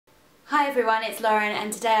Hi everyone, it's Lauren,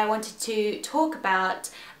 and today I wanted to talk about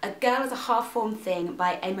A Girl is a Half-Formed Thing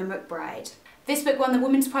by Eimear McBride. This book won the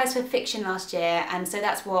Women's Prize for Fiction last year, and so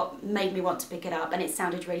that's what made me want to pick it up, and it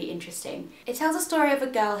sounded really interesting. It tells a story of a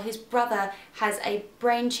girl whose brother has a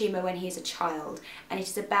brain tumour when he is a child, and it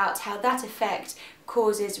is about how that effect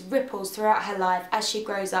causes ripples throughout her life as she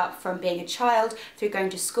grows up, from being a child, through going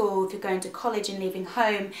to school, through going to college and leaving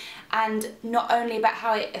home, and not only about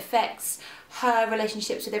how it affects her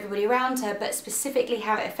relationships with everybody around her, but specifically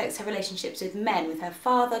how it affects her relationships with men, with her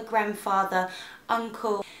father, grandfather,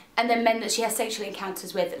 uncle, and then men that she has sexual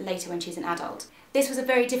encounters with later when she's an adult. This was a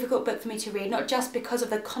very difficult book for me to read, not just because of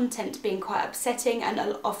the content being quite upsetting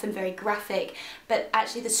and often very graphic, but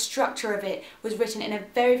actually the structure of it was written in a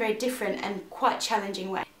very, very different and quite challenging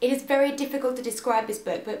way. It is very difficult to describe this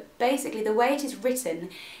book, but basically the way it is written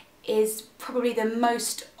is probably the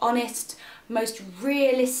most honest, most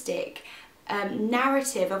realistic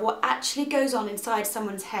narrative of what actually goes on inside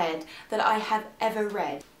someone's head that I have ever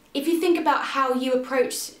read. If you think about how you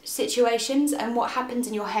approach situations and what happens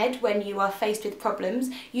in your head when you are faced with problems,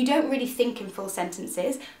 you don't really think in full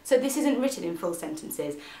sentences, so this isn't written in full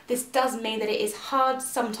sentences. This does mean that it is hard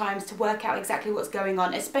sometimes to work out exactly what's going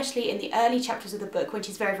on, especially in the early chapters of the book when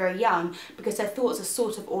she's very, very young, because her thoughts are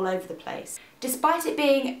sort of all over the place. Despite it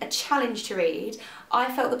being a challenge to read,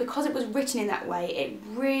 I felt that because it was written in that way, it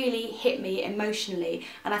really hit me emotionally,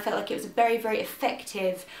 and I felt like it was a very, very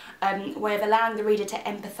effective way of allowing the reader to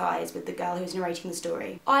empathise with the girl who's narrating the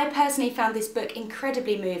story. I personally found this book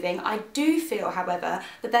incredibly moving. I do feel, however,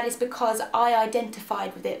 that that is because I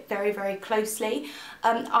identified with it very, very closely.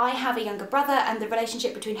 I have a younger brother, and the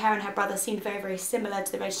relationship between her and her brother seemed very, very similar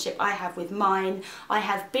to the relationship I have with mine. I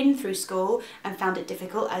have been through school and found it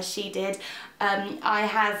difficult, as she did. I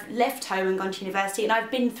have left home and gone to university, and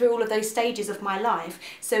I've been through all of those stages of my life.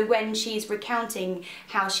 So when she's recounting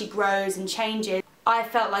how she grows and changes, I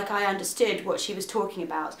felt like I understood what she was talking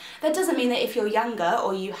about. That doesn't mean that if you're younger,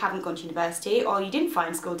 or you haven't gone to university, or you didn't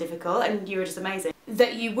find school difficult and you were just amazing,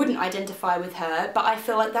 that you wouldn't identify with her, but I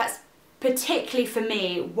feel like that's particularly for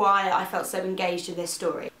me why I felt so engaged in this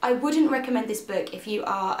story. I wouldn't recommend this book if you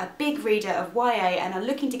are a big reader of YA and are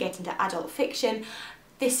looking to get into adult fiction.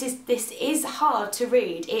 This is hard to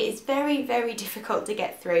read. It is very, very difficult to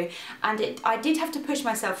get through, and I did have to push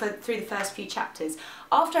myself through the first few chapters.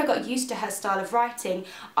 After I got used to her style of writing,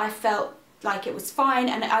 I felt like it was fine,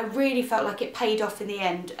 and I really felt like it paid off in the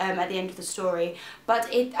end, at the end of the story. But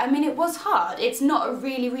it was hard. It's not a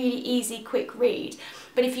really, really easy, quick read.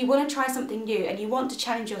 But if you want to try something new and you want to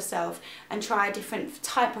challenge yourself and try a different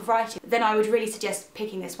type of writing, then I would really suggest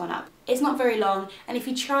picking this one up. It's not very long, and if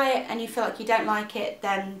you try it and you feel like you don't like it,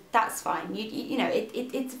 then that's fine. You know,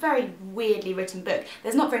 it's a very weirdly written book.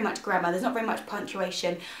 There's not very much grammar, there's not very much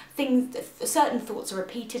punctuation. Certain thoughts are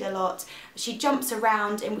repeated a lot. She jumps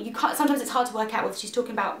around, and sometimes it's hard to work out whether she's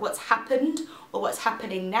talking about what's happened or what's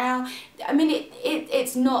happening now. I mean,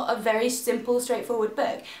 it's not a very simple, straightforward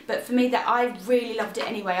book, but for me, that I really loved it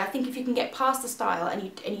anyway. I think if you can get past the style and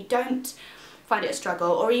you don't find it a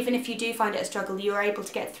struggle, or even if you do find it a struggle, you are able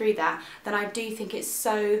to get through that, then I do think it's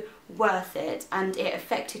so worth it, and it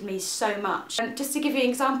affected me so much. Just to give you an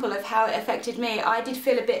example of how it affected me, I did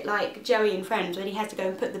feel a bit like Joey in Friends when he had to go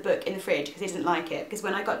and put the book in the fridge because he didn't like it, because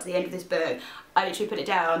when I got to the end of this book, I literally put it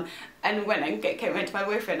down, and when I went to my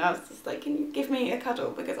boyfriend, I was just like, can you give me a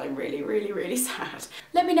cuddle, because I'm really, really, really sad.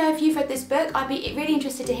 Let me know if you've read this book. I'd be really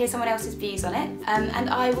interested to hear someone else's views on it, and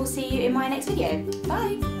I will see you in my next video.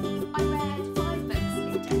 Bye!